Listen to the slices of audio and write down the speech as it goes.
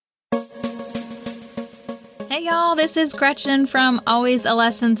Hey y'all, this is Gretchen from Always a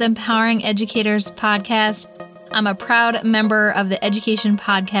Lessons Empowering Educators podcast. I'm a proud member of the Education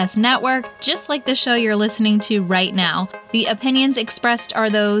Podcast Network, just like the show you're listening to right now. The opinions expressed are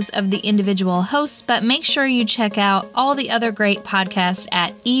those of the individual hosts, but make sure you check out all the other great podcasts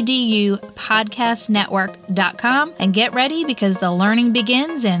at edupodcastnetwork.com and get ready because the learning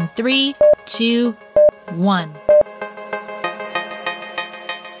begins in 3, 2, 1.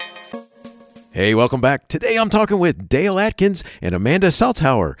 Hey, welcome back. Today I'm talking with Dale Atkins and Amanda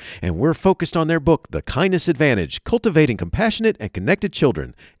Salzhauer, and we're focused on their book, The Kindness Advantage, Cultivating Compassionate and Connected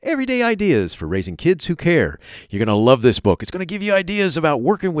Children, Everyday Ideas for Raising Kids Who Care. You're going to love this book. It's going to give you ideas about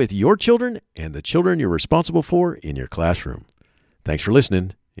working with your children and the children you're responsible for in your classroom. Thanks for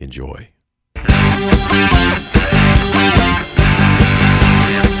listening. Enjoy.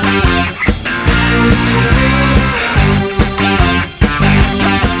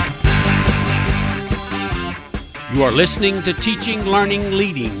 You are listening to Teaching, Learning,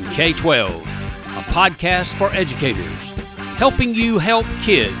 Leading K-12, a podcast for educators, helping you help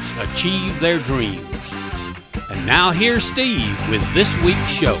kids achieve their dreams. And now here's Steve with this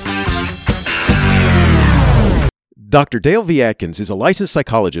week's show. Dr. Dale V. Atkins is a licensed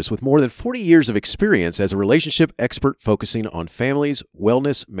psychologist with more than 40 years of experience as a relationship expert focusing on families,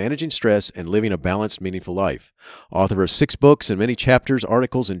 wellness, managing stress, and living a balanced, meaningful life. Author of 6 books and many chapters,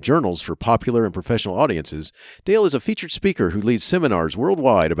 articles, and journals for popular and professional audiences, Dale is a featured speaker who leads seminars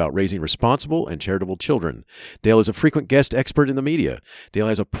worldwide about raising responsible and charitable children. Dale is a frequent guest expert in the media. Dale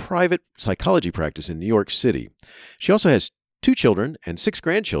has a private psychology practice in New York City. She also has 2 children and 6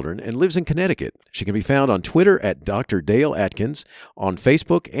 grandchildren and lives in Connecticut. She can be found on Twitter at Dr. Dale Atkins, on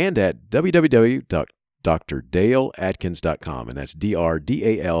Facebook, and at www.drdaleatkins.com. And that's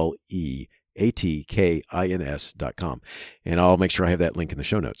DRDALEATKINS.com. And I'll make sure I have that link in the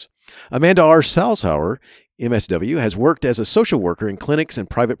show notes. Amanda R. Salzhauer, MSW, has worked as a social worker in clinics and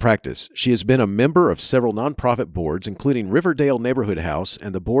private practice. She has been a member of several nonprofit boards, including Riverdale Neighborhood House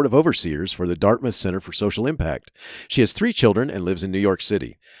and the Board of Overseers for the Dartmouth Center for Social Impact. She has 3 children and lives in New York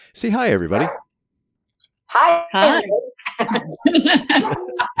City. Say hi, everybody. Hi. Hi.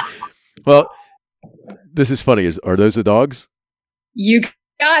 Well, this is funny. Are those the dogs? You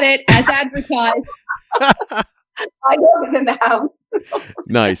got it, as advertised. My dog is in the house.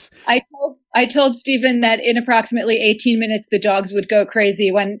 Nice. I told Stephen that in approximately 18 minutes, the dogs would go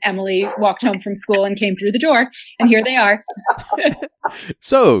crazy when Emily walked home from school and came through the door. And here they are.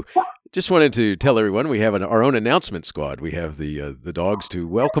 So, just wanted to tell everyone we have our own announcement squad. We have the dogs to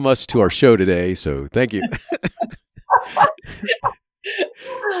welcome us to our show today. So thank you.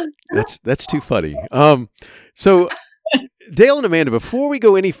 That's too funny. So Dale and Amanda, before we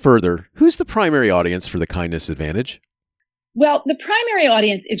go any further, who's the primary audience for the Kindness Advantage? Well, the primary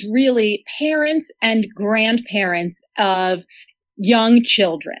audience is really parents and grandparents of young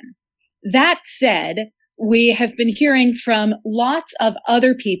children. That said, we have been hearing from lots of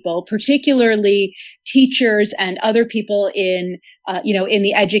other people, particularly teachers and other people in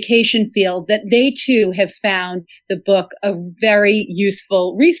the education field, that they too have found the book a very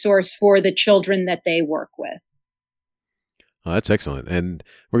useful resource for the children that they work with. Oh, that's excellent. And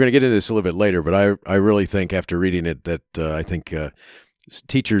we're going to get into this a little bit later, but I really think after reading it that I think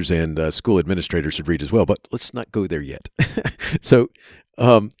teachers and school administrators should read as well. But let's not go there yet. So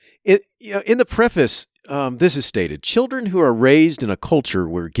in the preface, this is stated: children who are raised in a culture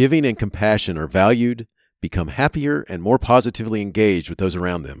where giving and compassion are valued become happier and more positively engaged with those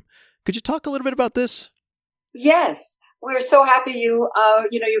around them. Could you talk a little bit about this? Yes. We're so happy you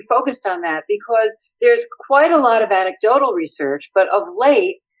focused on that, because there's quite a lot of anecdotal research, but of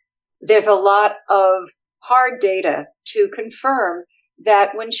late, there's a lot of hard data to confirm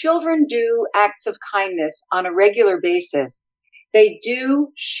that when children do acts of kindness on a regular basis, they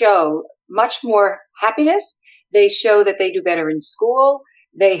do show much more happiness. They show that they do better in school.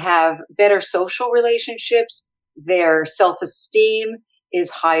 They have better social relationships. Their self-esteem is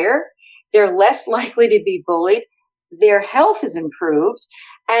higher. They're less likely to be bullied. Their health is improved,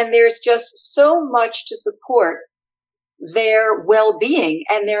 and there's just so much to support their well-being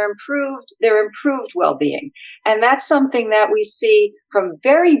and their improved well-being. And that's something that we see from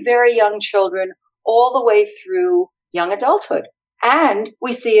very, very young children all the way through young adulthood. And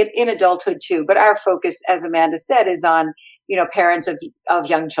we see it in adulthood too. But our focus, as Amanda said, is on, parents of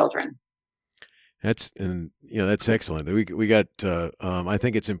young children. That's excellent. We got, I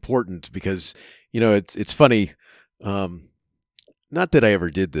think it's important because, it's funny. Not that I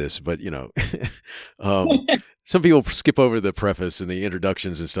ever did this, but some people skip over the preface and the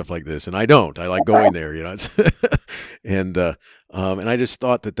introductions and stuff like this, and I don't. I like going there, and I just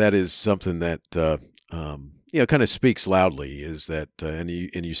thought that is something that kind of speaks loudly is that, and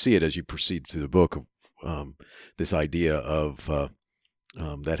you see it as you proceed through the book, this idea of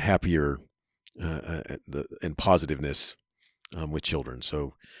that happier and positiveness with children.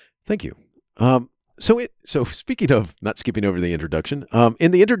 So, thank you. So speaking of not skipping over the introduction,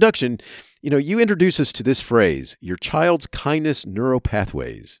 in the introduction, you introduce us to this phrase, your child's kindness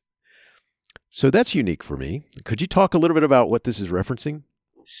neuropathways. So that's unique for me. Could you talk a little bit about what this is referencing?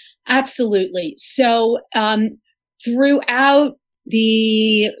 Absolutely. So throughout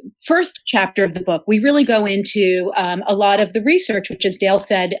the first chapter of the book, we really go into a lot of the research, which, as Dale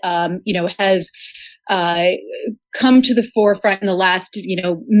said, has come to the forefront in the last,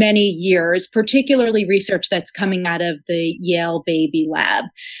 many years, particularly research that's coming out of the Yale Baby Lab.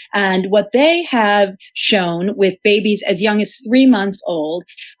 And what they have shown with babies as young as 3 months old,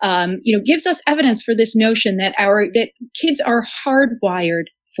 gives us evidence for this notion that that kids are hardwired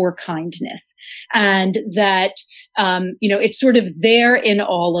for kindness, and that, it's sort of there in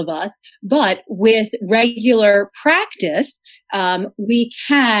all of us. But with regular practice, we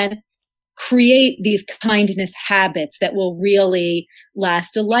can create these kindness habits that will really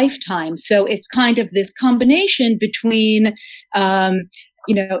last a lifetime. So it's kind of this combination between,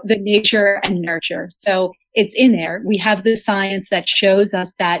 the nature and nurture. So it's in there. We have the science that shows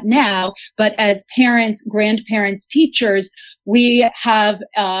us that now, but as parents, grandparents, teachers, we have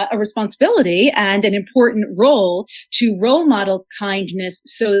a responsibility and an important role to role model kindness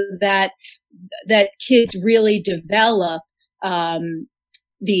so that kids really develop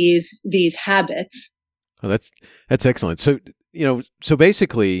these habits. Oh, that's excellent. So, so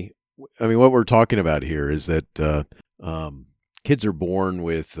basically, I mean, what we're talking about here is that kids are born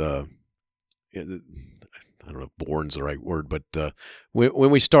with, I don't know if born's the right word, but when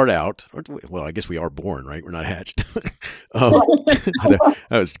we start out, well, I guess we are born, right? We're not hatched. That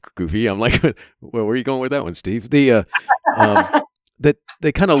was goofy. I'm like, well, where are you going with that one, Steve? That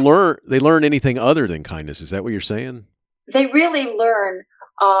they kind of learn anything other than kindness. Is that what you're saying? They really learn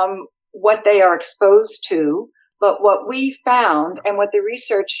what they are exposed to, but what we found and what the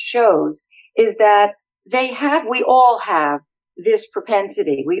research shows is that we all have this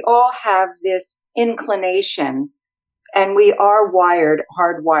propensity. We all have this inclination, and we are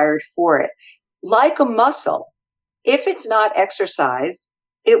hardwired for it. Like a muscle, if it's not exercised,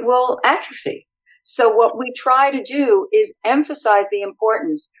 it will atrophy. So what we try to do is emphasize the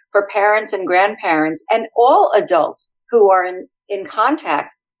importance for parents and grandparents and all adults who are in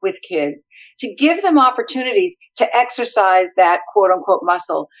contact with kids to give them opportunities to exercise that quote unquote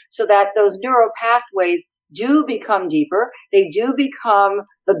muscle so that those neural pathways do become deeper. They do become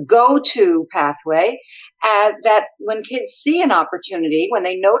the go-to pathway, and that when kids see an opportunity, when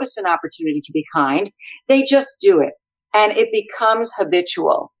they notice an opportunity to be kind, they just do it, and it becomes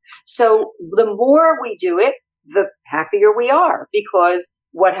habitual. So the more we do it, the happier we are, because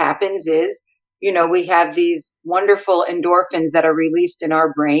what happens is, we have these wonderful endorphins that are released in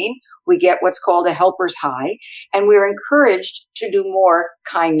our brain. We get what's called a helper's high, and we're encouraged to do more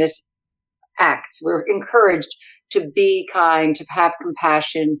kindness acts. We're encouraged to be kind, to have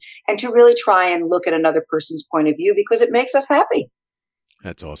compassion, and to really try and look at another person's point of view because it makes us happy.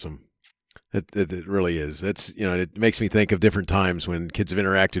 That's awesome. It really is. It makes me think of different times when kids have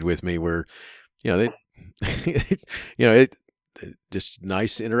interacted with me where, just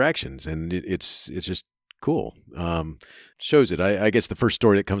nice interactions, and it's just cool. Shows it. I guess the first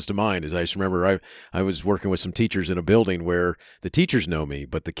story that comes to mind is I just remember I was working with some teachers in a building where the teachers know me,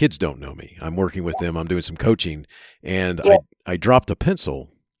 but the kids don't know me. I'm working with them. I'm doing some coaching, and I dropped a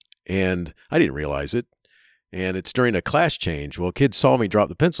pencil, and I didn't realize it. And it's during a class change. Well, a kid saw me drop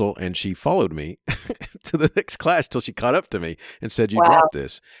the pencil, and she followed me to the next class till she caught up to me and said, "You dropped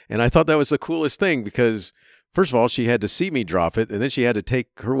this." And I thought that was the coolest thing because, first of all, she had to see me drop it, and then she had to take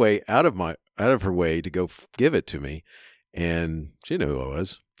her way out of her way to go give it to me, and she knew who I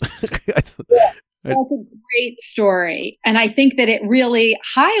was. That's a great story, and I think that it really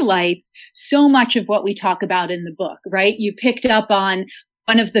highlights so much of what we talk about in the book. Right? You picked up on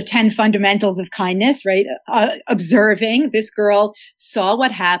one of the 10 fundamentals of kindness, right? Observing. This girl saw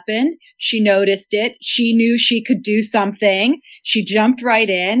what happened. She noticed it. She knew she could do something. She jumped right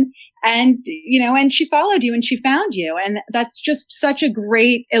in and she followed you and she found you. And that's just such a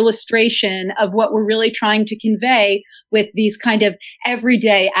great illustration of what we're really trying to convey with these kind of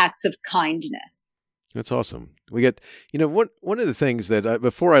everyday acts of kindness. That's awesome. We get, one of the things that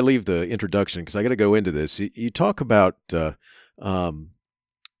before I leave the introduction, because I got to go into this, you talk about,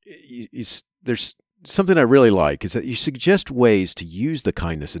 there's something I really like is that you suggest ways to use the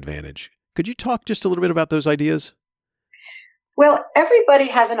kindness advantage. Could you talk just a little bit about those ideas? Well, everybody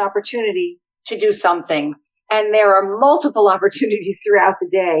has an opportunity to do something. And there are multiple opportunities throughout the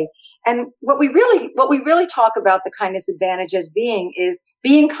day. And what we really talk about the kindness advantage as being is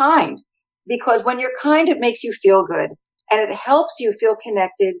being kind. Because when you're kind, it makes you feel good and it helps you feel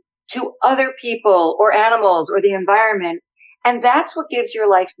connected to other people or animals or the environment. And that's what gives your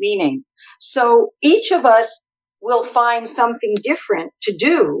life meaning. So each of us will find something different to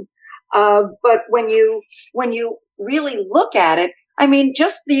do. But when you really look at it, I mean,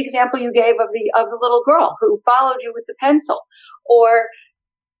 just the example you gave of the little girl who followed you with the pencil, or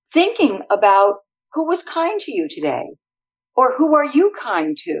thinking about who was kind to you today, or who are you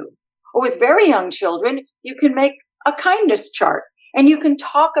kind to? Or with very young children, you can make a kindness chart and you can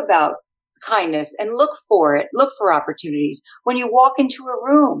talk about kindness and look for it, look for opportunities. When you walk into a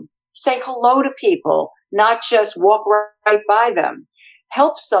room, say hello to people, not just walk right by them.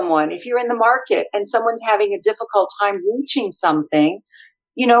 Help someone. If you're in the market and someone's having a difficult time reaching something,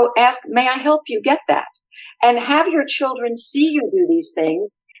 ask, may I help you get that? And have your children see you do these things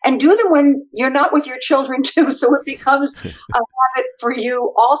and do them when you're not with your children too. So it becomes a habit for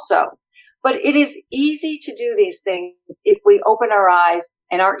you also. But it is easy to do these things if we open our eyes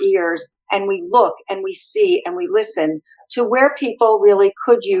and our ears and we look and we see and we listen to where people really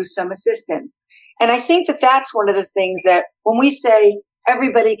could use some assistance. And I think that that's one of the things that when we say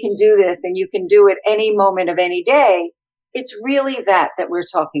everybody can do this and you can do it any moment of any day, it's really that we're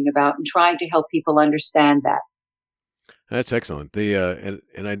talking about and trying to help people understand that. That's excellent. And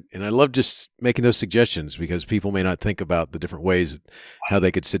I love just making those suggestions because people may not think about the different ways how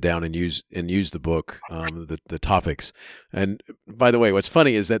they could sit down and use the book, the topics. And by the way, what's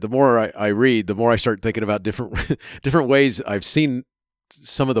funny is that the more I read, the more I start thinking about different different ways I've seen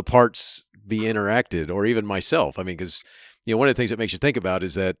some of the parts be interacted, or even myself. I mean, because one of the things that makes you think about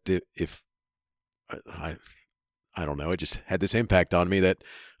is that if I don't know, it just had this impact on me that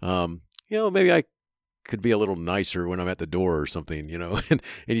maybe I could be a little nicer when I'm at the door or something, and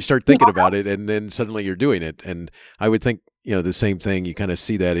you start thinking about it and then suddenly you're doing it. And I would think, the same thing, you kind of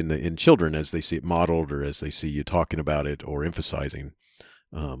see that in children as they see it modeled or as they see you talking about it or emphasizing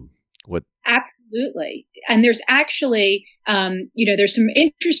what. Absolutely. And there's actually, there's some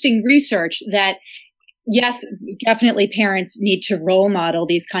interesting research that yes, definitely parents need to role model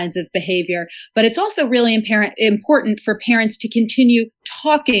these kinds of behavior, but it's also really important for parents to continue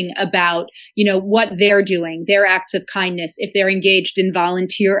talking about, what they're doing, their acts of kindness, if they're engaged in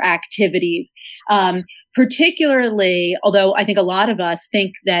volunteer activities. Particularly, although I think a lot of us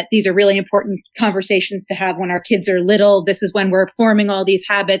think that these are really important conversations to have when our kids are little. This is when we're forming all these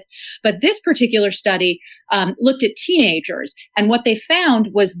habits. But this particular study looked at teenagers, and what they found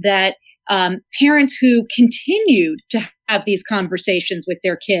was that parents who continued to have these conversations with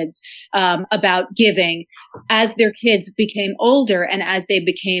their kids about giving as their kids became older and as they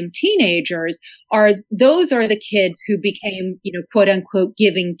became teenagers those are the kids who became, quote unquote,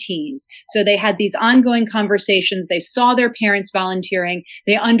 giving teens. So they had these ongoing conversations. They saw their parents volunteering.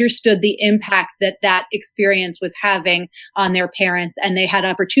 They understood the impact that experience was having on their parents, and they had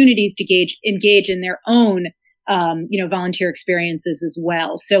opportunities to engage in their own volunteer experiences as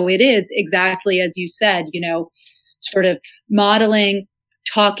well. So it is exactly as you said, sort of modeling,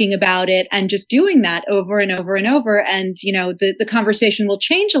 talking about it, and just doing that over and over and over. And, the conversation will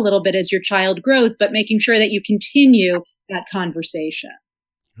change a little bit as your child grows, but making sure that you continue that conversation.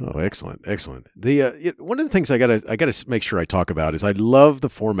 Oh, excellent. Excellent. One of the things I gotta make sure I talk about is I love the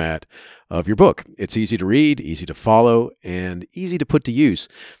format of your book. It's easy to read, easy to follow, and easy to put to use.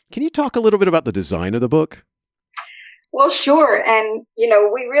 Can you talk a little bit about the design of the book? Well, sure. And,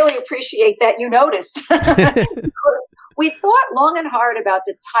 we really appreciate that you noticed. We thought long and hard about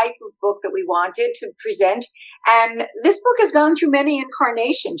the type of book that we wanted to present. And this book has gone through many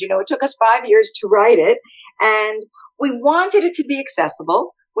incarnations. It took us 5 years to write it. And we wanted it to be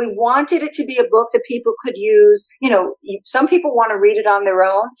accessible. We wanted it to be a book that people could use. Some people want to read it on their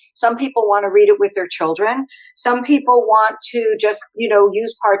own. Some people want to read it with their children. Some people want to just,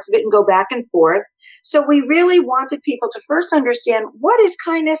 use parts of it and go back and forth. So we really wanted people to first understand what is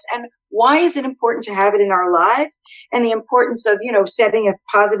kindness and why is it important to have it in our lives, and the importance of, setting a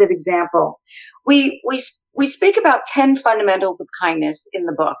positive example. We speak about 10 fundamentals of kindness in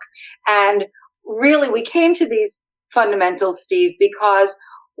the book. And really we came to these fundamentals, Steve, because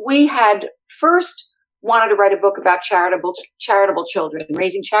we had first wanted to write a book about charitable children,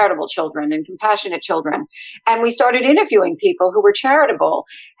 raising charitable children and compassionate children. And we started interviewing people who were charitable.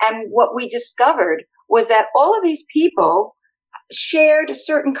 And what we discovered was that all of these people shared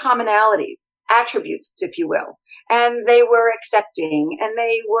certain commonalities, attributes, if you will. And they were accepting, and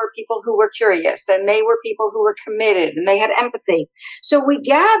they were people who were curious, and they were people who were committed, and they had empathy. So we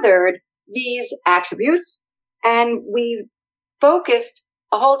gathered these attributes, And we focused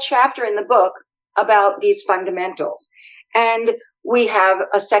a whole chapter in the book about these fundamentals. And we have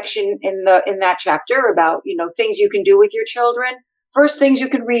a section in that chapter about, things you can do with your children. First, things you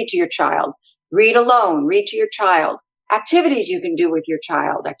can read to your child. Read alone, read to your child. Activities you can do with your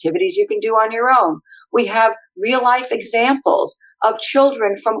child, activities you can do on your own. We have real life examples of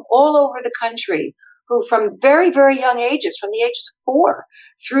children from all over the country who from very, very young ages, from the ages of 4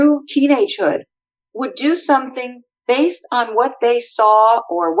 through teenagehood, would do something based on what they saw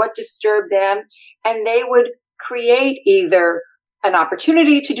or what disturbed them. And they would create either an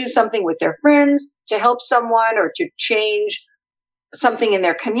opportunity to do something with their friends, to help someone, or to change something in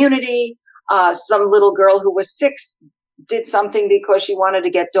their community. Some little girl who was 6 did something because she wanted to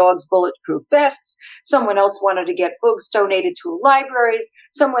get dogs bulletproof vests. Someone else wanted to get books donated to libraries.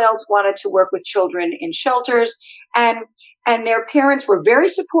 Someone else wanted to work with children in shelters. And their parents were very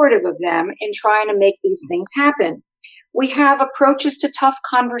supportive of them in trying to make these things happen. We have approaches to tough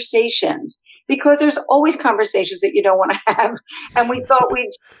conversations, because there's always conversations that you don't want to have. And we thought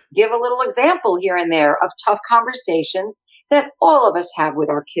we'd give a little example here and there of tough conversations that all of us have with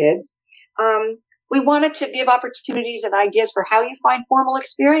our kids. We wanted to give opportunities and ideas for how you find formal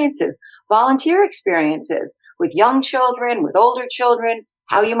experiences, volunteer experiences with young children, with older children,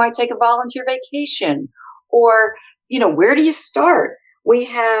 how you might take a volunteer vacation, or, where do you start? We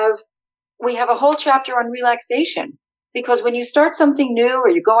have a whole chapter on relaxation. Because when you start something new, or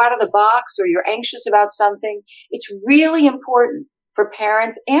you go out of the box, or you're anxious about something, it's really important for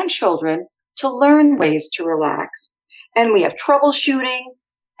parents and children to learn ways to relax. And we have troubleshooting.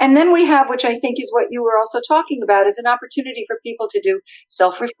 And then we have, which I think is what you were also talking about, is an opportunity for people to do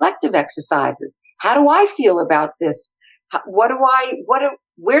self-reflective exercises. How do I feel about this? Where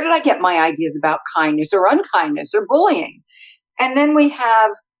did I get my ideas about kindness or unkindness or bullying? And then we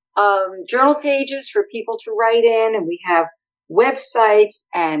have journal pages for people to write in, and we have websites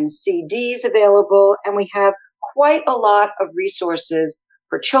and CDs available, and we have quite a lot of resources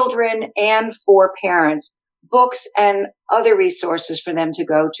for children and for parents, books and other resources for them to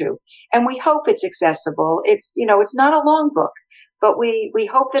go to. And we hope it's accessible. It's not a long book, but we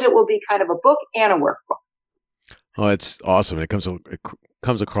hope that it will be kind of a book and a workbook. Oh, it's awesome. It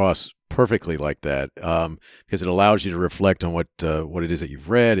comes across perfectly like that, because it allows you to reflect on what it is that you've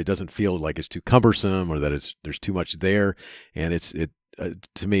read. It doesn't feel like it's too cumbersome or that there's too much there. And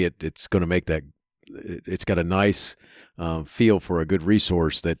to me, it's going to make that, it's got a nice feel for a good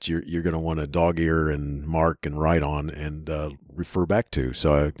resource that you're going to want to dog ear and mark and write on and refer back to.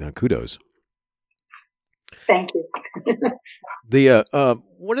 So kudos. Thank you.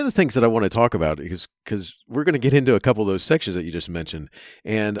 One of the things that I want to talk about is because we're going to get into a couple of those sections that you just mentioned,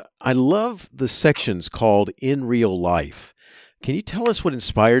 and I love the sections called In Real Life. Can you tell us what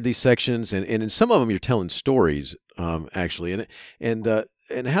inspired these sections? And in some of them, you're telling stories, actually,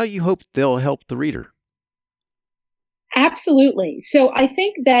 and how you hope they'll help the reader. Absolutely. So I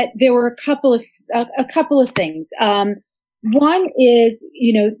think that there were a couple of things. One is,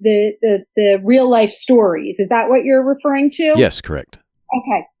 the real life stories. Is that what you're referring to? Yes, correct.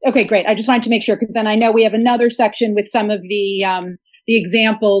 Okay, great. I just wanted to make sure, because then I know we have another section with some of the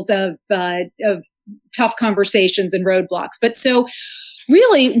examples of tough conversations and roadblocks. But so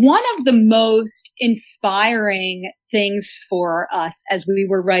really, one of the most inspiring things for us as we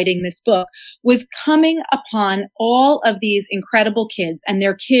were writing this book was coming upon all of these incredible kids, and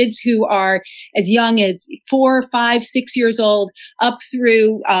they're kids who are as young as 4, 5, 6 years old up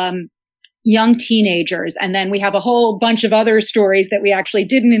through young teenagers. And then we have a whole bunch of other stories that we actually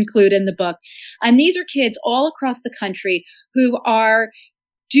didn't include in the book. And these are kids all across the country who are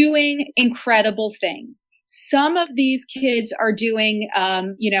doing incredible things. Some of these kids are doing,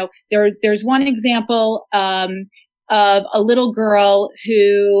 there's one example of a little girl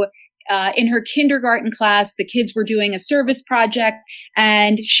who, in her kindergarten class, the kids were doing a service project,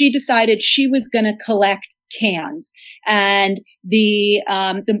 and she decided she was going to collect cans, and the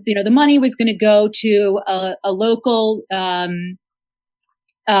money was going to go to a local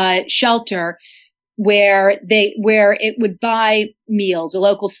shelter where it would buy meals, a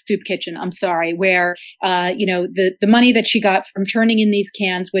local soup kitchen, where, the money that she got from turning in these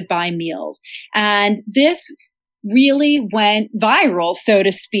cans would buy meals. And this really went viral, so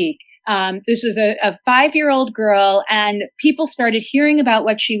to speak. This was a 5-year-old girl, and people started hearing about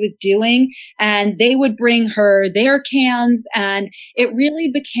what she was doing, and they would bring her their cans, and it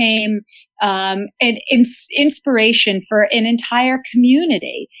really became an inspiration for an entire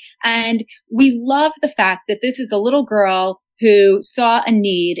community. And we love the fact that this is a little girl who saw a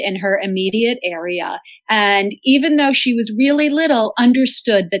need in her immediate area. And even though she was really little,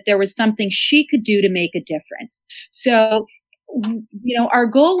 understood that there was something she could do to make a difference. So, our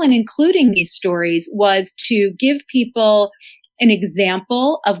goal in including these stories was to give people an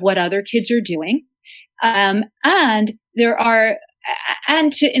example of what other kids are doing. And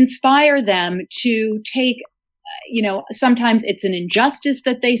to inspire them to take, sometimes it's an injustice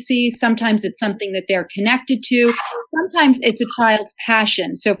that they see. Sometimes it's something that they're connected to. Sometimes it's a child's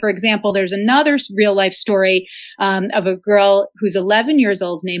passion. So, for example, there's another real life story of a girl who's 11 years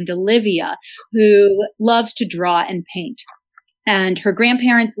old named Olivia, who loves to draw and paint. And her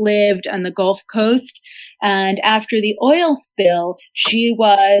grandparents lived on the Gulf Coast. And after the oil spill, she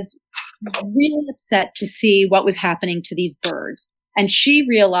was really upset to see what was happening to these birds. And she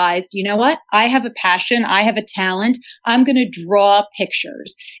realized, you know what? I have a passion. I have a talent. I'm going to draw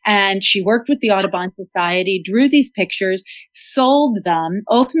pictures. And she worked with the Audubon Society, drew these pictures, sold them,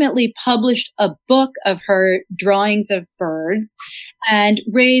 ultimately published a book of her drawings of birds, and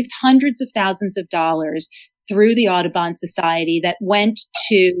raised hundreds of thousands of dollars through the Audubon Society that went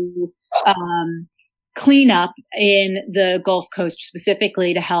to clean up in the Gulf Coast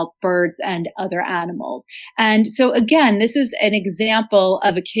specifically to help birds and other animals. And so again, this is an example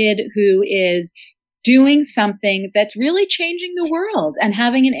of a kid who is doing something that's really changing the world and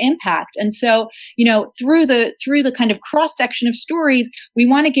having an impact. And so, through the kind of cross section of stories, we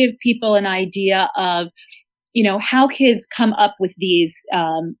want to give people an idea of how kids come up with these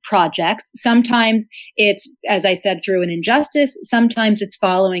projects. Sometimes it's, as I said, through an injustice. Sometimes it's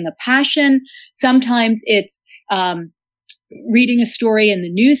following a passion. Sometimes it's reading a story in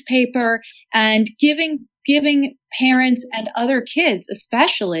the newspaper and giving parents and other kids,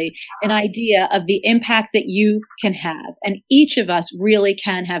 especially, an idea of the impact that you can have. And each of us really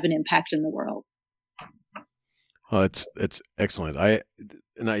can have an impact in the world. Oh, it's excellent. I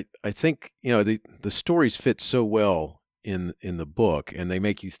think the stories fit so well in the book, and they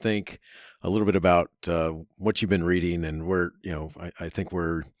make you think a little bit about what you've been reading, and where I think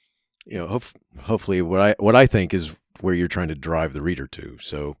we're hopefully what I think is where you're trying to drive the reader to.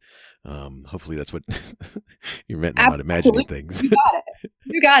 So hopefully that's what you meant about imagining things.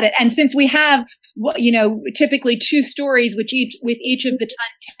 You got it. And since we have, typically 2 stories with each of the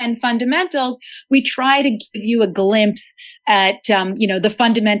 10 fundamentals, we try to give you a glimpse at, the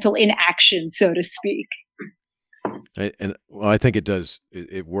fundamental in action, so to speak. And I think it does.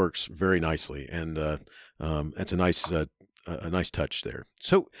 It works very nicely, and it's a nice touch there.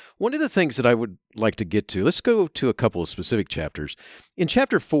 So one of the things that I would like to get to, let's go to a couple of specific chapters. In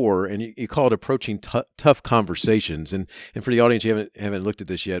chapter 4, and you call it Approaching Tough Conversations. And for the audience, you haven't looked at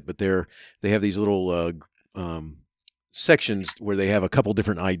this yet, but they have these little sections where they have a couple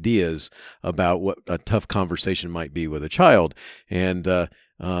different ideas about what a tough conversation might be with a child. And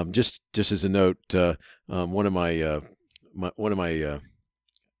just as a note, one of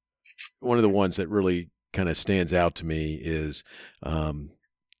the ones that really kind of stands out to me is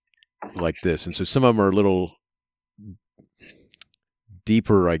like this. And so some of them are a little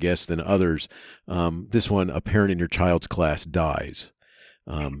deeper, I guess, than others. This one, a parent in your child's class dies.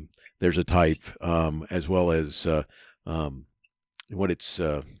 There's a type, as well as what it's,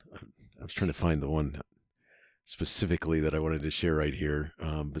 I was trying to find the one specifically that I wanted to share right here,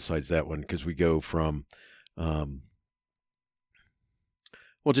 besides that one, because we go from,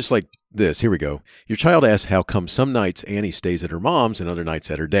 just like this. Here we go. Your child asks how come some nights Annie stays at her mom's and other nights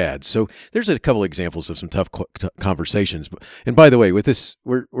at her dad's. So there's a couple examples of some tough conversations. And by the way, with this,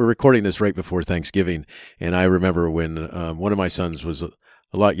 we're recording this right before Thanksgiving. And I remember when one of my sons was a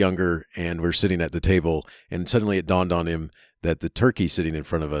lot younger, and we're sitting at the table, and suddenly it dawned on him that the turkey sitting in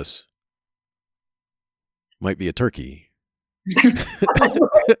front of us might be a turkey.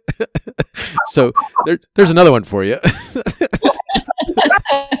 So there's another one for you.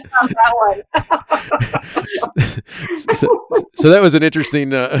 So that was an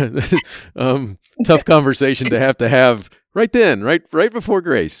interesting, tough conversation to have right then, right before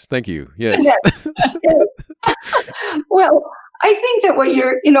Grace. Thank you. Yes. Well, I think that what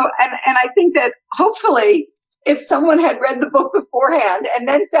you're, and I think that hopefully if someone had read the book beforehand and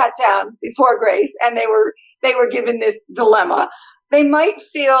then sat down before Grace and they were given this dilemma, they might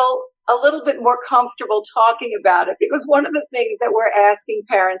feel a little bit more comfortable talking about it, because one of the things that we're asking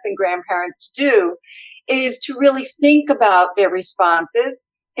parents and grandparents to do is to really think about their responses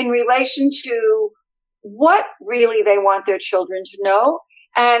in relation to what really they want their children to know.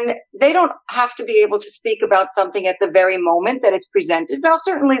 And they don't have to be able to speak about something at the very moment that it's presented. Now,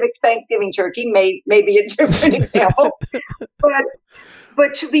 certainly the Thanksgiving turkey may be a different example,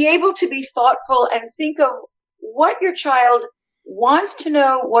 but to be able to be thoughtful and think of what your child wants to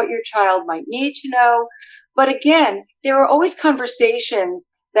know, what your child might need to know. But again, there are always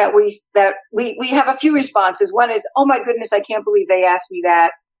conversations that we have a few responses. One is, oh my goodness, I can't believe they asked me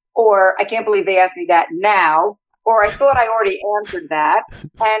that. Or I can't believe they asked me that now. Or I thought I already answered that.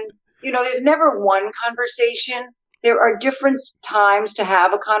 And, there's never one conversation. There are different times to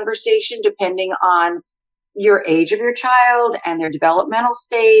have a conversation depending on your age of your child and their developmental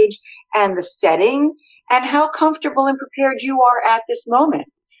stage and the setting and how comfortable and prepared you are at this moment.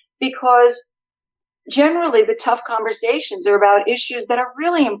 Because generally the tough conversations are about issues that are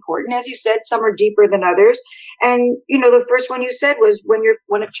really important. As you said, some are deeper than others. And, the first one you said was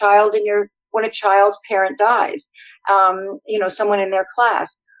when a child's parent dies, someone in their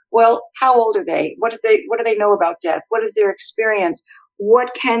class. Well, how old are they? What do they know about death? What is their experience?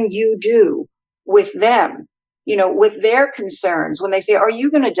 What can you do with them, with their concerns when they say, are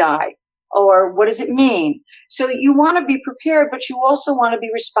you going to die? Or what does it mean? So you want to be prepared, but you also want to be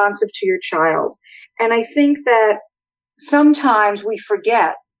responsive to your child. And I think that sometimes we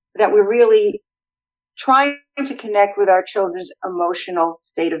forget that we're really trying to connect with our children's emotional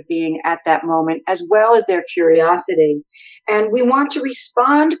state of being at that moment, as well as their curiosity. And we want to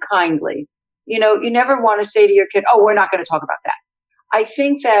respond kindly. You never want to say to your kid, oh, we're not going to talk about that. I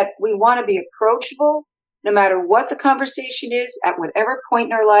think that we want to be approachable no matter what the conversation is at whatever point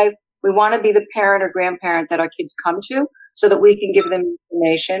in our life. We want to be the parent or grandparent that our kids come to so that we can give them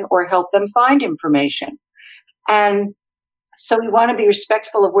information or help them find information. And so we want to be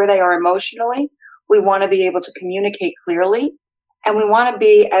respectful of where they are emotionally. We want to be able to communicate clearly. And we want to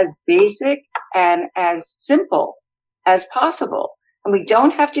be as basic and as simple as possible. And we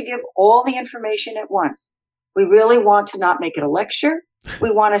don't have to give all the information at once. We really want to not make it a lecture.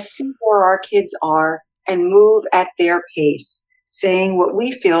 We want to see where our kids are and move at their pace, saying what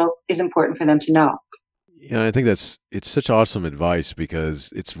we feel is important for them to know. I think it's such awesome advice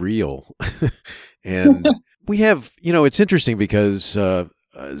because it's real. And we have, it's interesting because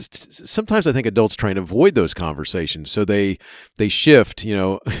sometimes I think adults try and avoid those conversations. So they shift,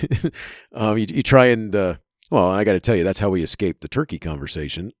 you try and, well, I got to tell you, that's how we escape the turkey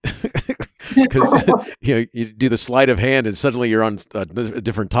conversation. Because you do the sleight of hand and suddenly you're on a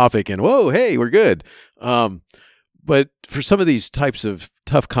different topic and whoa, hey, we're good. But for some of these types of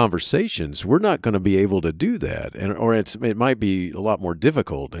tough conversations, we're not going to be able to do that, or it might be a lot more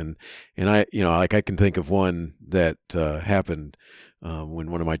difficult. And I, I can think of one that happened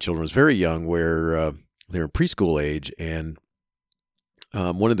when one of my children was very young, where they're in preschool age, and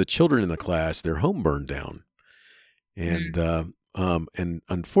one of the children in the class, their home burned down, and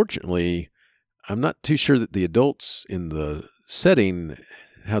unfortunately, I'm not too sure that the adults in the setting,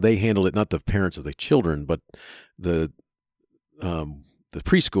 how they handled it, not the parents of the children, but the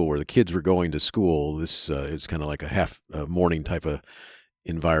preschool where the kids were going to school. This it's kind of like a half morning type of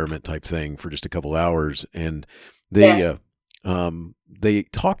environment type thing for just a couple hours, and they they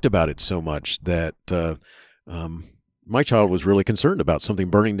talked about it so much that my child was really concerned about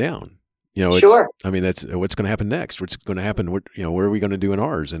something burning down. Sure. That's what's going to happen next. What's going to happen? What are we going to do in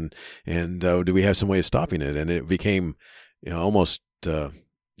ours? And do we have some way of stopping it? And it became almost the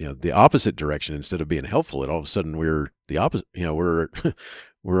opposite direction. Instead of being helpful, all of a sudden we're the opposite.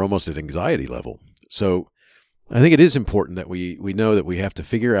 We're almost at anxiety level. So I think it is important that we know that we have to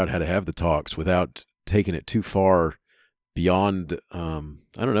figure out how to have the talks without taking it too far beyond,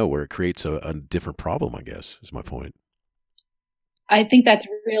 where it creates a different problem, I guess, is my point. I think that's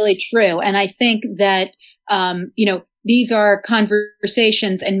really true. And I think that, these are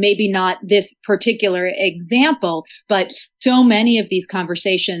conversations, and maybe not this particular example, but so many of these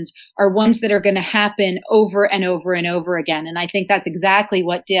conversations are ones that are going to happen over and over and over again. And I think that's exactly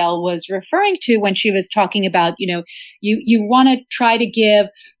what Dale was referring to when she was talking about, you want to try to give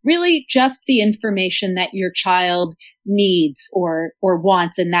really just the information that your child needs or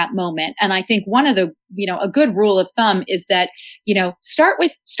wants in that moment. And I think one of the, a good rule of thumb is that, start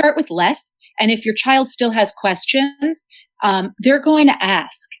with less. And if your child still has questions, they're going to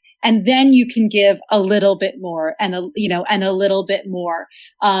ask, and then you can give a little bit more and a little bit more.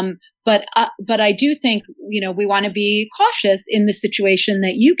 But I do think, we want to be cautious in the situation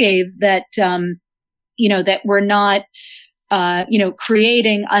that you gave, that, that we're not,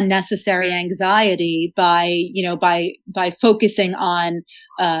 creating unnecessary anxiety by focusing on,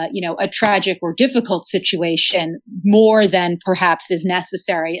 a tragic or difficult situation more than perhaps is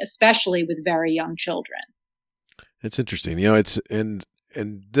necessary, especially with very young children. It's interesting.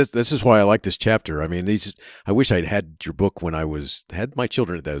 And this is why I like this chapter. I mean, I wish I'd had your book when I had my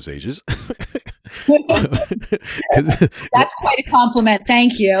children at those ages. That's quite a compliment.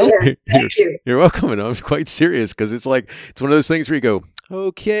 Thank you. Thank you. You're welcome. And I was quite serious because it's one of those things where you go,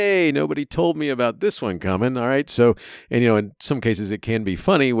 okay, nobody told me about this one coming. All right. So, and in some cases it can be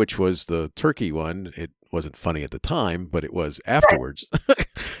funny, which was the turkey one. It wasn't funny at the time, but it was afterwards.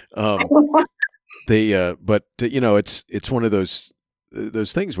 But it's one of those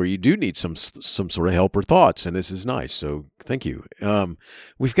things where you do need some sort of help or thoughts, and this is nice. So thank you.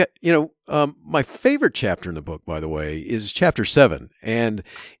 We've got, my favorite chapter in the book, by the way, is chapter 7, and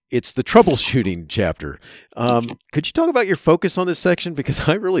it's the troubleshooting chapter. Could you talk about your focus on this section? Because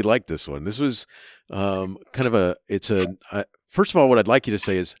I really like this one. This was first of all, what I'd like you to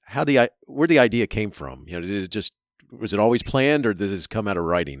say is where the idea came from. Was it always planned, or did this come out of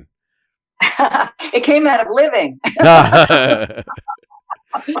writing? It came out of living. And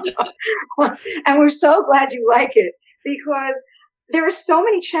we're so glad you like it, because there are so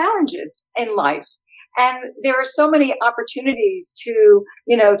many challenges in life, and there are so many opportunities to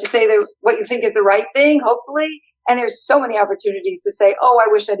say what you think is the right thing, hopefully. And there's so many opportunities to say, oh, I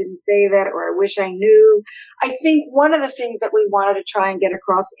wish I didn't say that, or I wish I knew. I think one of the things that we wanted to try and get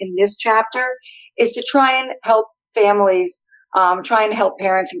across in this chapter is to try and help families, try and help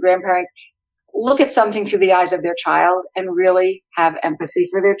parents and grandparents look at something through the eyes of their child and really have empathy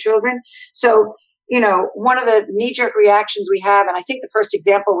for their children. So, one of the knee-jerk reactions we have, and I think the first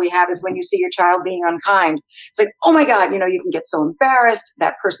example we have, is when you see your child being unkind. It's like, oh my God, you can get so embarrassed.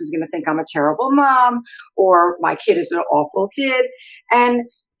 That person's going to think I'm a terrible mom, or my kid is an awful kid. And,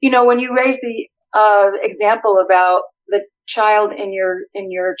 when you raise the example about the child in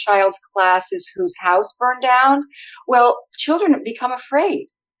your child's classes whose house burned down, well, children become afraid.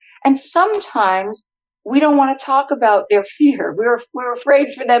 And sometimes we don't want to talk about their fear. We're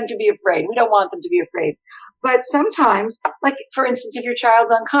afraid for them to be afraid. We don't want them to be afraid. But sometimes, like, for instance, if your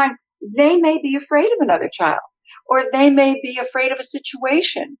child's unkind, they may be afraid of another child, or they may be afraid of a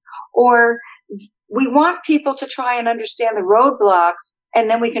situation, or we want people to try and understand the roadblocks,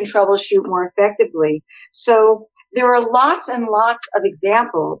 and then we can troubleshoot more effectively. So there are lots and lots of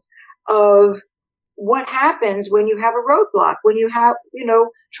examples of what happens when you have a roadblock, when you have,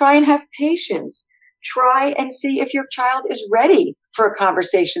 try and have patience. Try and see if your child is ready for a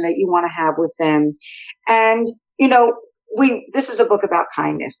conversation that you want to have with them. And, this is a book about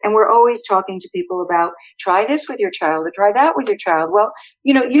kindness, and we're always talking to people about try this with your child or try that with your child. Well,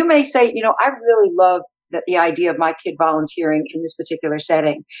 you may say, I really love the idea of my kid volunteering in this particular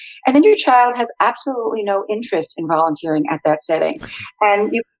setting. And then your child has absolutely no interest in volunteering at that setting.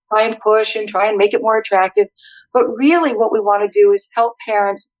 And you try and push and try and make it more attractive. But really what we want to do is help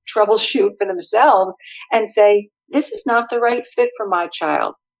parents troubleshoot for themselves and say, this is not the right fit for my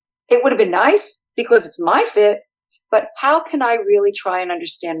child. It would have been nice because it's my fit, but how can I really try and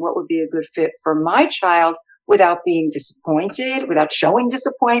understand what would be a good fit for my child without being disappointed, without showing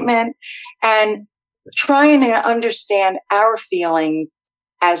disappointment, and trying to understand our feelings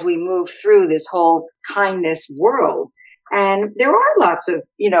as we move through this whole kindness world. And there are lots of,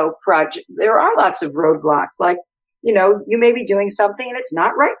 there are lots of roadblocks. Like, you may be doing something and it's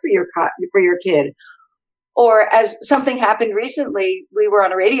not right for your kid. Or as something happened recently, we were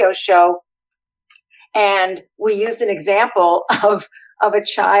on a radio show and we used an example of a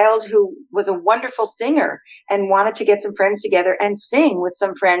child who was a wonderful singer and wanted to get some friends together and sing with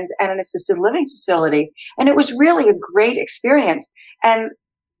some friends at an assisted living facility. And it was really a great experience. And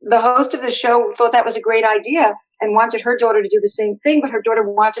the host of the show thought that was a great idea and wanted her daughter to do the same thing, but her daughter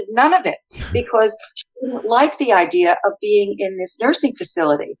wanted none of it because she didn't like the idea of being in this nursing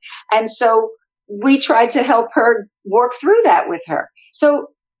facility. And so we tried to help her work through that with her. So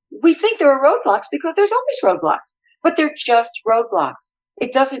we think there are roadblocks because there's always roadblocks, but they're just roadblocks.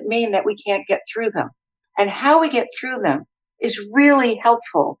 It doesn't mean that we can't get through them. And how we get through them is really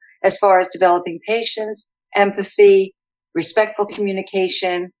helpful as far as developing patience, empathy, respectful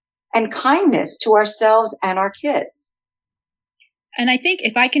communication, and kindness to ourselves and our kids. And I think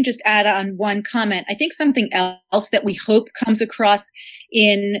if I can just add on one comment, I think something else that we hope comes across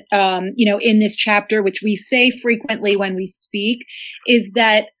in, in this chapter, which we say frequently when we speak, is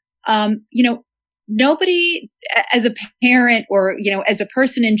that, nobody as a parent or, as a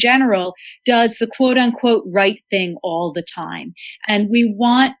person in general does the quote unquote right thing all the time. And we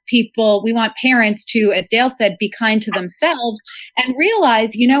want parents to, as Dale said, be kind to themselves and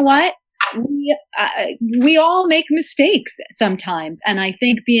realize, you know what? We all make mistakes sometimes. And I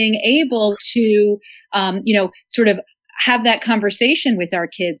think being able to, sort of have that conversation with our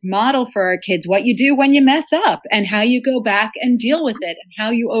kids, model for our kids what you do when you mess up and how you go back and deal with it and how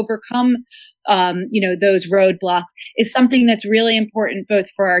you overcome those roadblocks is something that's really important both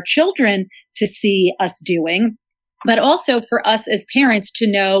for our children to see us doing, but also for us as parents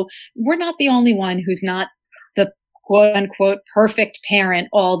to know we're not the only one who's not the quote unquote perfect parent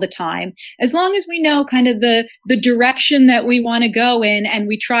all the time. As long as we know kind of the direction that we want to go in and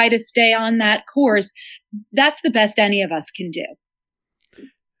we try to stay on that course, that's the best any of us can do.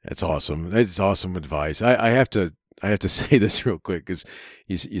 That's awesome. That's awesome advice. I have to say this real quick because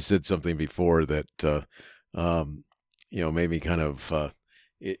you said something before that made me kind of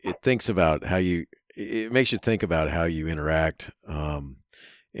it thinks about how it makes you think about how you interact.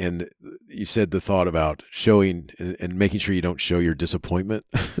 And you said the thought about showing and making sure you don't show your disappointment.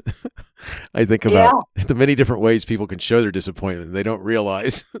 I think about the many different ways people can show their disappointment. And they don't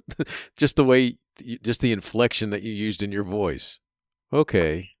realize just the inflection that you used in your voice.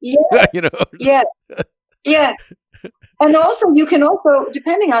 Okay. Yeah. Yeah. Yes. And also, you can also,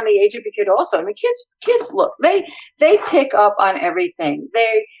 depending on the age of your kid also, I mean, kids look, they pick up on everything.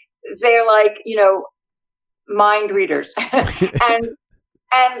 They're like, mind readers.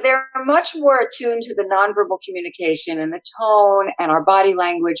 And they're much more attuned to the nonverbal communication and the tone and our body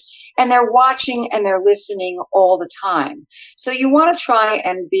language. And they're watching and they're listening all the time. So you want to try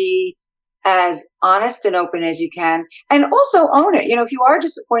and be as honest and open as you can, and also own it. If you are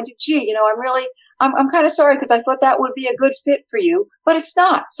disappointed, I'm kind of sorry because I thought that would be a good fit for you, but it's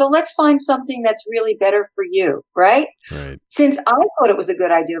not. So let's find something that's really better for you, right? Right. Since I thought it was a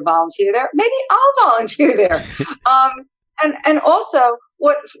good idea to volunteer there, maybe I'll volunteer there. And also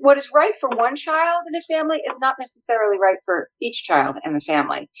what is right for one child in a family is not necessarily right for each child in the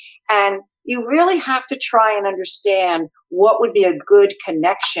family. And you really have to try and understand what would be a good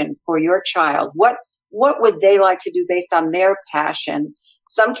connection for your child. What would they like to do based on their passion?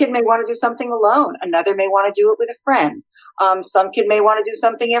 Some kid may want to do something alone. Another may want to do it with a friend. Some kid may want to do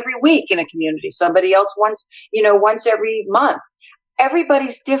something every week in a community. Somebody else once every month.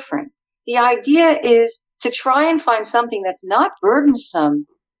 Everybody's different. The idea is to try and find something that's not burdensome,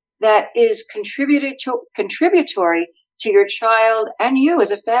 that is contributory to your child and you as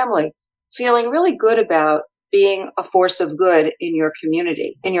a family, feeling really good about being a force of good in your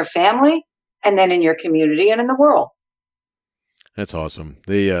community, in your family, and then in your community and in the world. That's awesome.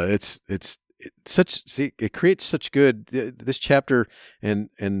 It creates such good, this chapter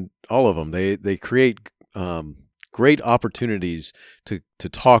and all of them, they create great opportunities to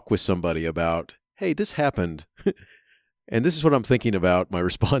talk with somebody about, hey, this happened, and this is what I'm thinking about. My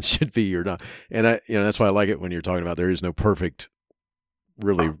response should be or not. And that's why I like it when you're talking about there is no perfect,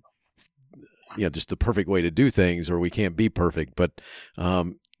 really, just the perfect way to do things, or we can't be perfect. But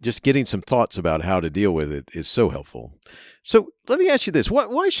just getting some thoughts about how to deal with it is so helpful. So let me ask you this: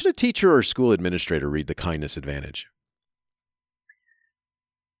 why should a teacher or school administrator read The Kindness Advantage?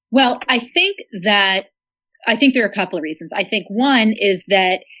 Well, I think there are a couple of reasons. I think one is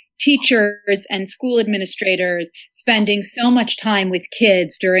that teachers and school administrators spending so much time with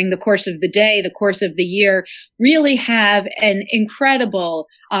kids during the course of the day, the course of the year, really have an incredible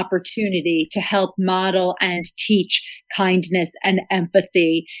opportunity to help model and teach kindness and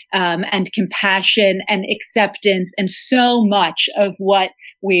empathy, and compassion and acceptance, and so much of what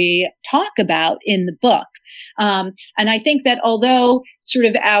we talk about in the book. And I think that although sort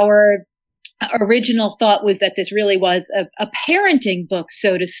of our original thought was that this really was a parenting book,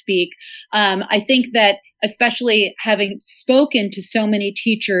 so to speak. I think that especially having spoken to so many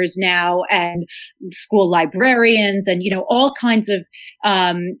teachers now and school librarians and, all kinds of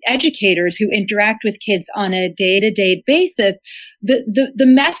educators who interact with kids on a day-to-day basis, the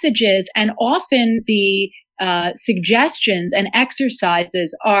messages and often the suggestions and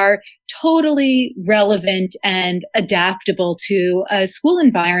exercises are totally relevant and adaptable to a school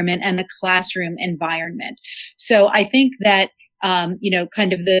environment and a classroom environment. So I think that,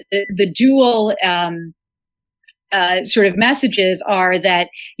 kind of the dual, sort of messages are that,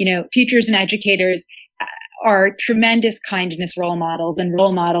 teachers and educators are tremendous kindness role models and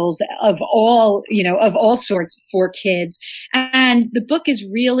role models of all sorts for kids. And the book is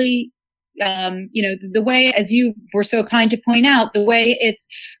really, the way, as you were so kind to point out, the way it's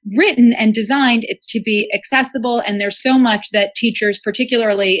written and designed, it's to be accessible. And there's so much that teachers,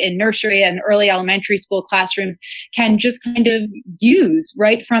 particularly in nursery and early elementary school classrooms, can just kind of use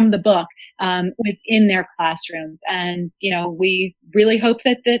right from the book, within their classrooms. And, we really hope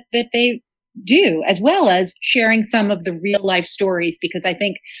that they do, as well as sharing some of the real life stories, because I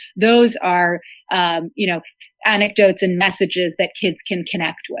think those are, anecdotes and messages that kids can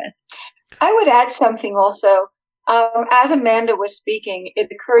connect with. I would add something also. As Amanda was speaking, it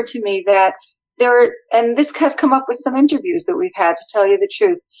occurred to me that and this has come up with some interviews that we've had, to tell you the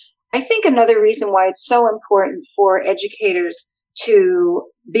truth, I think another reason why it's so important for educators to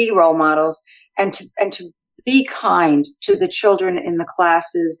be role models and to be kind to the children in the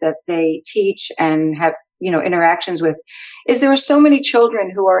classes that they teach and have, interactions with, is there are so many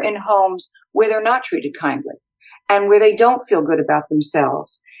children who are in homes where they're not treated kindly and where they don't feel good about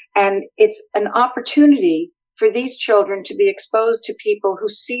themselves. And it's an opportunity for these children to be exposed to people who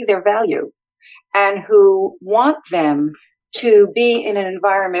see their value and who want them to be in an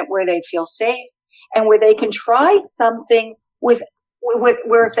environment where they feel safe and where they can try something with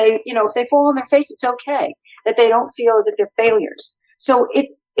where if they fall on their face, it's okay, that they don't feel as if they're failures. So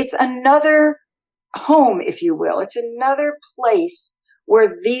it's another home, if you will. It's another place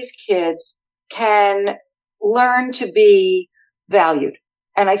where these kids can learn to be valued.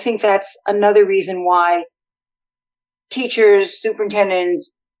 And I think that's another reason why teachers,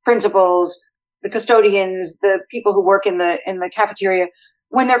 superintendents, principals, the custodians, the people who work in the cafeteria,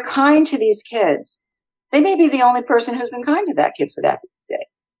 when they're kind to these kids, they may be the only person who's been kind to that kid for that day.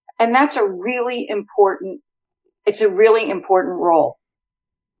 And that's a really important role.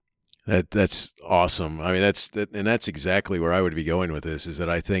 That's awesome. I mean, that's exactly where I would be going with this, is that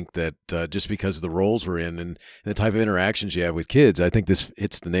I think that just because of the roles we're in and the type of interactions you have with kids, I think this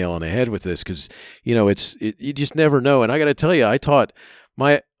hits the nail on the head with this, because, you just never know. And I got to tell you,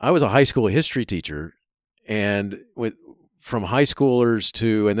 I was a high school history teacher, and from high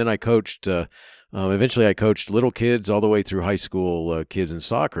schoolers and then I coached, eventually I coached little kids all the way through high school kids in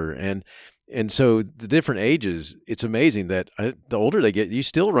soccer. And so the different ages, it's amazing that the older they get, you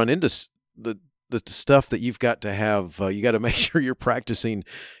still run into the stuff that you've got to have. You got to make sure you're practicing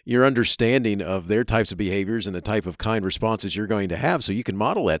your understanding of their types of behaviors and the type of kind responses you're going to have, so you can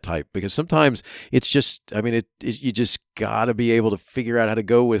model that type. Because sometimes it's just, you just got to be able to figure out how to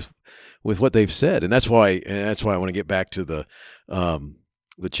go with what they've said. And that's why I want to get back to the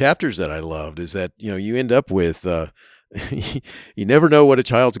chapters that I loved, is that, you end up with, you never know what a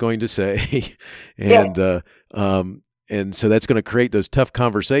child's going to say. And, yes. And so that's going to create those tough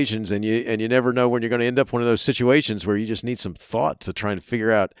conversations, and you never know when you're going to end up one of those situations where you just need some thought to try and figure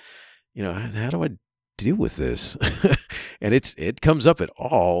out, how do I deal with this? And it comes up at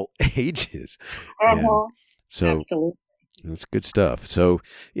all ages. Uh-huh. So absolutely, that's good stuff. So,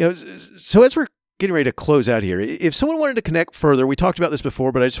 so as we're getting ready to close out here, if someone wanted to connect further, we talked about this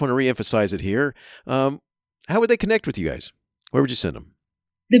before, but I just want to reemphasize it here. How would they connect with you guys? Where would you send them?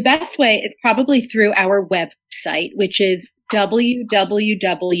 The best way is probably through our website, which is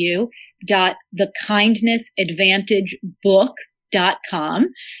www.thekindnessadvantagebook.com.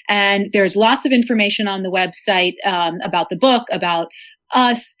 And there's lots of information on the website about the book, about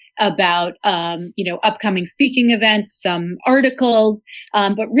us, about, upcoming speaking events, some articles.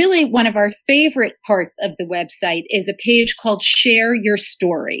 But really one of our favorite parts of the website is a page called Share Your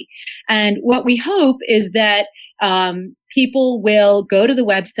Story. And what we hope is that, people will go to the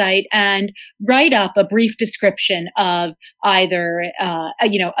website and write up a brief description of either,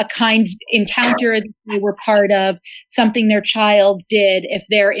 a kind encounter that they were part of, something their child did, if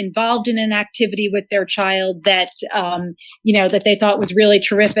they're involved in an activity with their child that, that they thought was really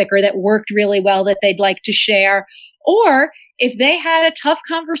terrific or that worked really well that they'd like to share, or if they had a tough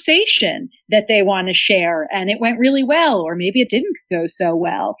conversation that they want to share and it went really well, or maybe it didn't go so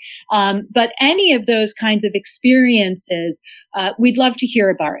well. But any of those kinds of experiences, we'd love to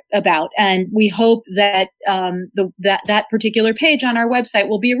hear about. And we hope that, that particular page on our website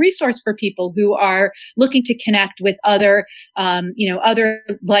will be a resource for people who are looking to connect with other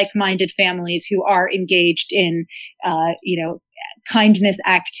like-minded families who are engaged in, kindness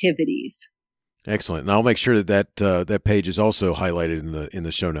activities. Excellent. And I'll make sure that page is also highlighted in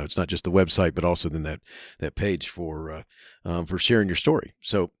the show notes, not just the website, but also then that page for sharing your story.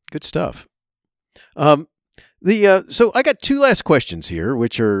 So good stuff. So I got two last questions here,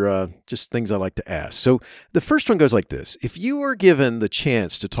 which are just things I like to ask. So the first one goes like this: if you were given the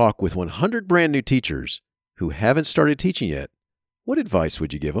chance to talk with 100 brand new teachers who haven't started teaching yet, what advice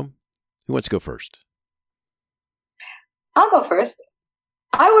would you give them? Who wants to go first? I'll go first.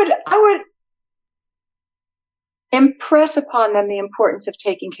 I would impress upon them the importance of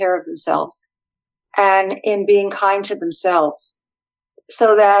taking care of themselves and in being kind to themselves,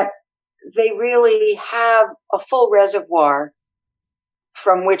 so that they really have a full reservoir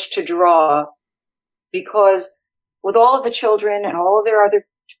from which to draw. Because with all of the children and all of their other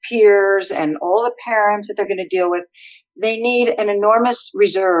peers and all the parents that they're going to deal with, they need an enormous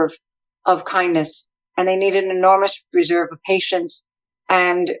reserve of kindness, and they need an enormous reserve of patience.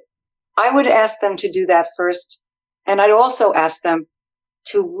 And I would ask them to do that first. And I'd also ask them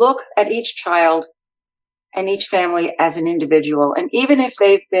to look at each child and each family as an individual. And even if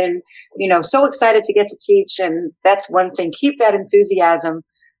they've been, so excited to get to teach, and that's one thing, keep that enthusiasm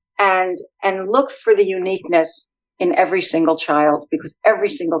and look for the uniqueness in every single child, because every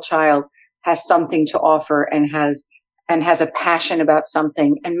single child has something to offer and has a passion about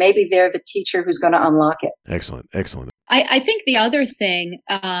something. And maybe they're the teacher who's going to unlock it. Excellent. Excellent. I think the other thing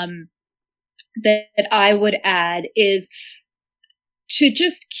that I would add is to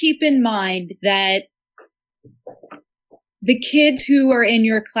just keep in mind that the kids who are in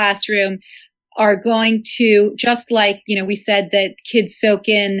your classroom are going to, just like, we said that kids soak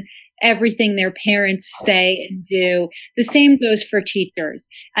in everything their parents say and do, the same goes for teachers.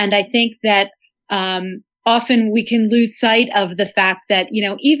 And I think that often we can lose sight of the fact that,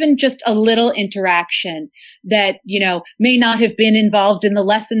 even just a little interaction that, may not have been involved in the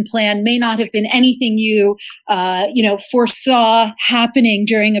lesson plan, may not have been anything you foresaw happening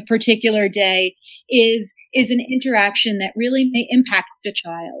during a particular day, is an interaction that really may impact a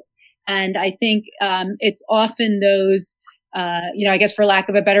child. And I think it's often those, I guess for lack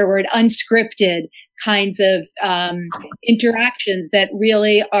of a better word, unscripted kinds of interactions that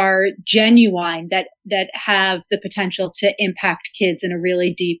really are genuine, that have the potential to impact kids in a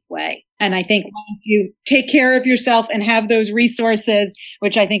really deep way. And I think once you take care of yourself and have those resources,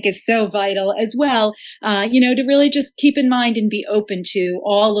 which I think is so vital as well, to really just keep in mind and be open to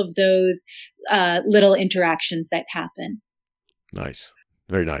all of those little interactions that happen. Nice.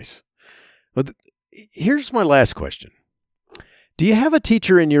 Very nice. Well, here's my last question. Do you have a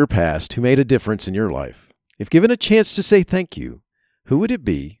teacher in your past who made a difference in your life? If given a chance to say thank you, who would it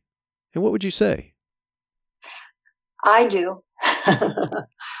be, and what would you say? I do.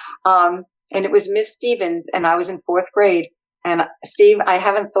 And it was Miss Stevens, and I was in 4th grade. And Steve, I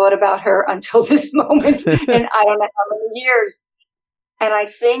haven't thought about her until this moment in I don't know how many years. And I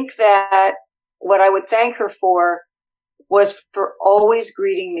think that what I would thank her for was for always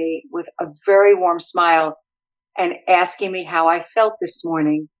greeting me with a very warm smile and asking me how I felt this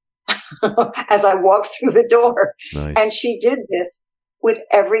morning as I walked through the door. Nice. And she did this with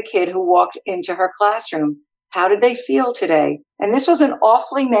every kid who walked into her classroom. How did they feel today? And this was an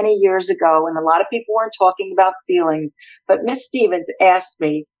awfully many years ago, and a lot of people weren't talking about feelings. But Miss Stevens asked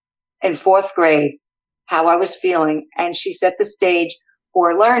me in 4th grade how I was feeling, and she set the stage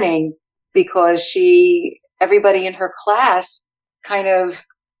for learning because everybody in her class kind of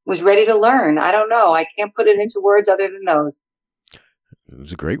was ready to learn. I don't know. I can't put it into words other than those. It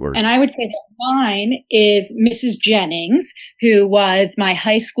was a great word. And I would say that mine is Mrs. Jennings, who was my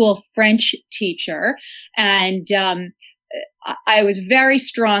high school French teacher. And I was very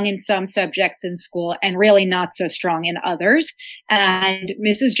strong in some subjects in school and really not so strong in others. And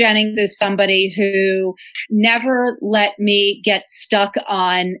Mrs. Jennings is somebody who never let me get stuck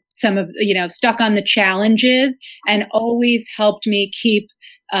on stuck on the challenges, and always helped me keep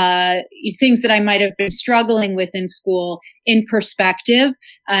things that I might have been struggling with in school in perspective,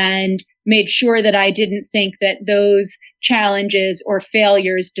 and made sure that I didn't think that those challenges or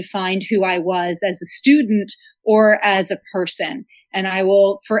failures defined who I was as a student or as a person. And I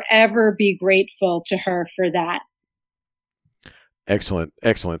will forever be grateful to her for that. Excellent.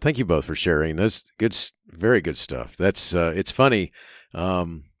 Excellent. Thank you both for sharing. That's good, very good stuff. That's, it's funny.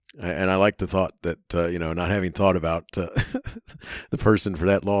 And I like the thought that, not having thought about the person for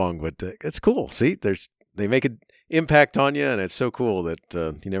that long, but it's cool. See, they make an impact on you, and it's so cool that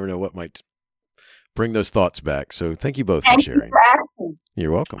you never know what might bring those thoughts back. So thank you both for sharing.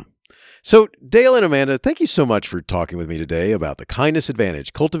 You're welcome. So Dale and Amanda, thank you so much for talking with me today about The Kindness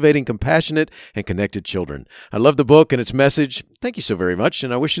Advantage, Cultivating Compassionate and Connected Children. I love the book and its message. Thank you so very much,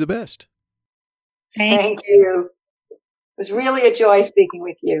 and I wish you the best. Thank you. It was really a joy speaking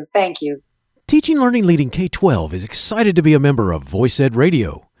with you. Thank you. Teaching, Learning, Leading K-12 is excited to be a member of VoiceEd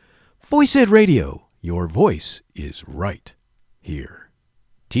Radio. VoiceEd Radio, your voice is right here.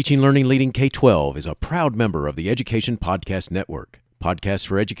 Teaching, Learning, Leading K-12 is a proud member of the Education Podcast Network. Podcasts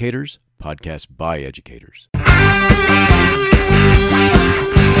for educators, podcasts by educators.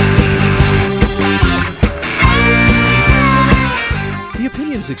 The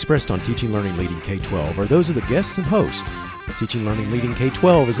opinions expressed on Teaching, Learning, Leading K-12 are those of the guests and host. Teaching, Learning, Leading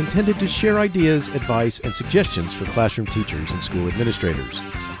K-12 is intended to share ideas, advice, and suggestions for classroom teachers and school administrators.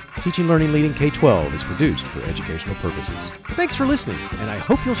 Teaching, Learning, Leading K-12 is produced for educational purposes. Thanks for listening, and I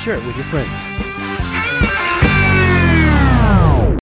hope you'll share it with your friends.